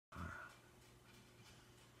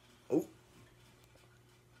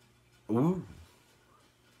Ooh.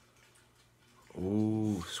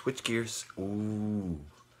 Ooh. Switch gears. Ooh.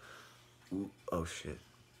 Ooh. Oh shit.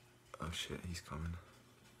 Oh shit. He's coming.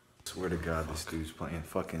 Swear to God, this dude's playing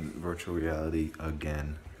fucking virtual reality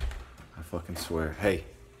again. I fucking swear. Hey.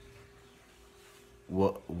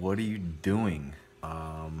 What are you doing?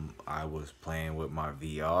 I was playing with my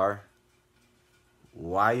VR.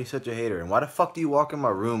 Why are you such a hater? And why the fuck do you walk in my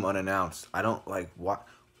room unannounced? I don't like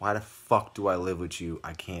why the fuck do I live with you?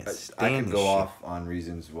 I can't stand I can this go shit. off on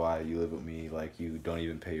reasons why you live with me, like you don't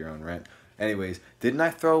even pay your own rent. Anyways, didn't I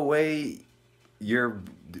throw away your...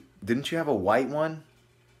 Didn't you have a white one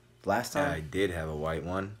last time? I did have a white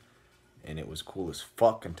one, and it was cool as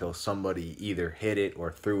fuck until somebody either hit it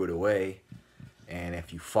or threw it away. And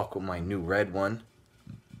if you fuck with my new red one,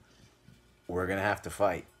 we're gonna have to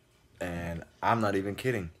fight. And I'm not even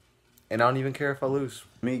kidding. And I don't even care if I lose.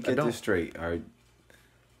 Let me get this straight. All right.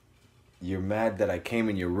 You're mad that I came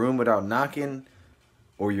in your room without knocking,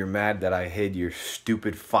 or you're mad that I hid your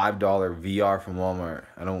stupid $5 VR from Walmart?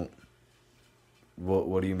 I don't...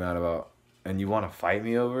 What are you mad about? And you want to fight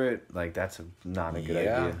me over it? Like, that's not a good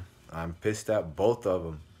idea. I'm pissed at both of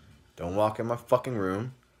them. Don't walk in my fucking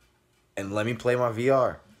room and let me play my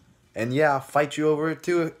VR. And yeah, I'll fight you over it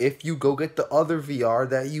too if you go get the other VR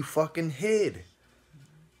that you fucking hid.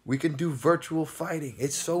 We can do virtual fighting.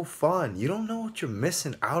 It's so fun. You don't know what you're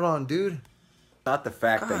missing out on, dude. Not the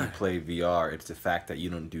fact that you play VR. It's the fact that you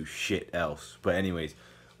don't do shit else. But anyways,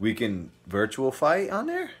 we can virtual fight on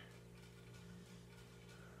there?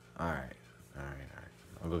 Alright.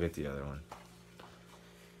 I'll go get the other one.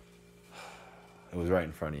 It was right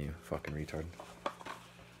in front of you, fucking retard.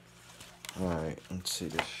 Alright, let's see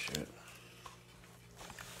this shit.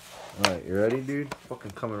 Alright, you ready, dude?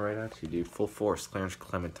 Fucking coming right at you, dude. Full force, Clarence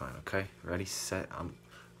Clementine, okay? Ready, set, I'm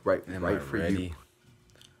right for ready? you.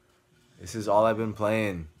 This is all I've been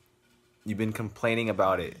playing. You've been complaining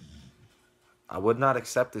about it. I would not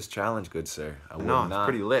accept this challenge, good sir. I would not. It's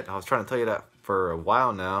pretty lit. I was trying to tell you that for a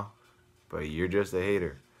while now, but you're just a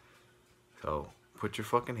hater. So, put your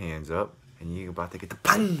fucking hands up, and you're about to get the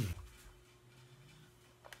bang!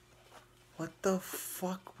 What the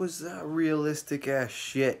fuck was that realistic ass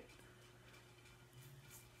shit?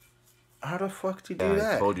 How the fuck did you do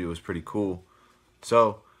that? I told you it was pretty cool.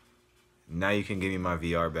 So, now you can give me my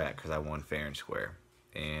VR back because I won fair and square.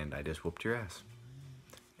 And I just whooped your ass.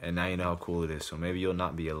 And now you know how cool it is. So maybe you'll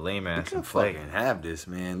not be a lame ass. You can fucking have this,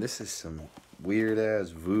 man. This is some weird ass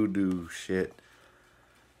voodoo shit.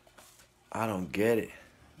 I don't get it.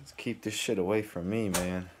 Let's keep this shit away from me,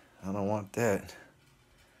 man. I don't want that.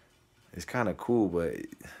 It's kind of cool, but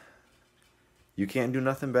you can't do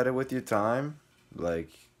nothing better with your time. Like,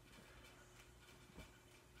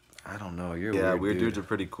 I don't know. You're a weird dude. Dudes are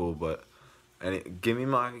pretty cool, but give me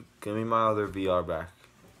my other VR back,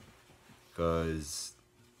 cause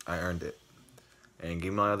I earned it. And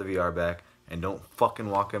give me my other VR back, and don't fucking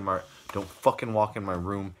walk in my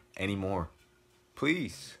room anymore,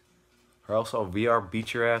 please. Or else I'll VR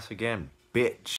beat your ass again, bitch.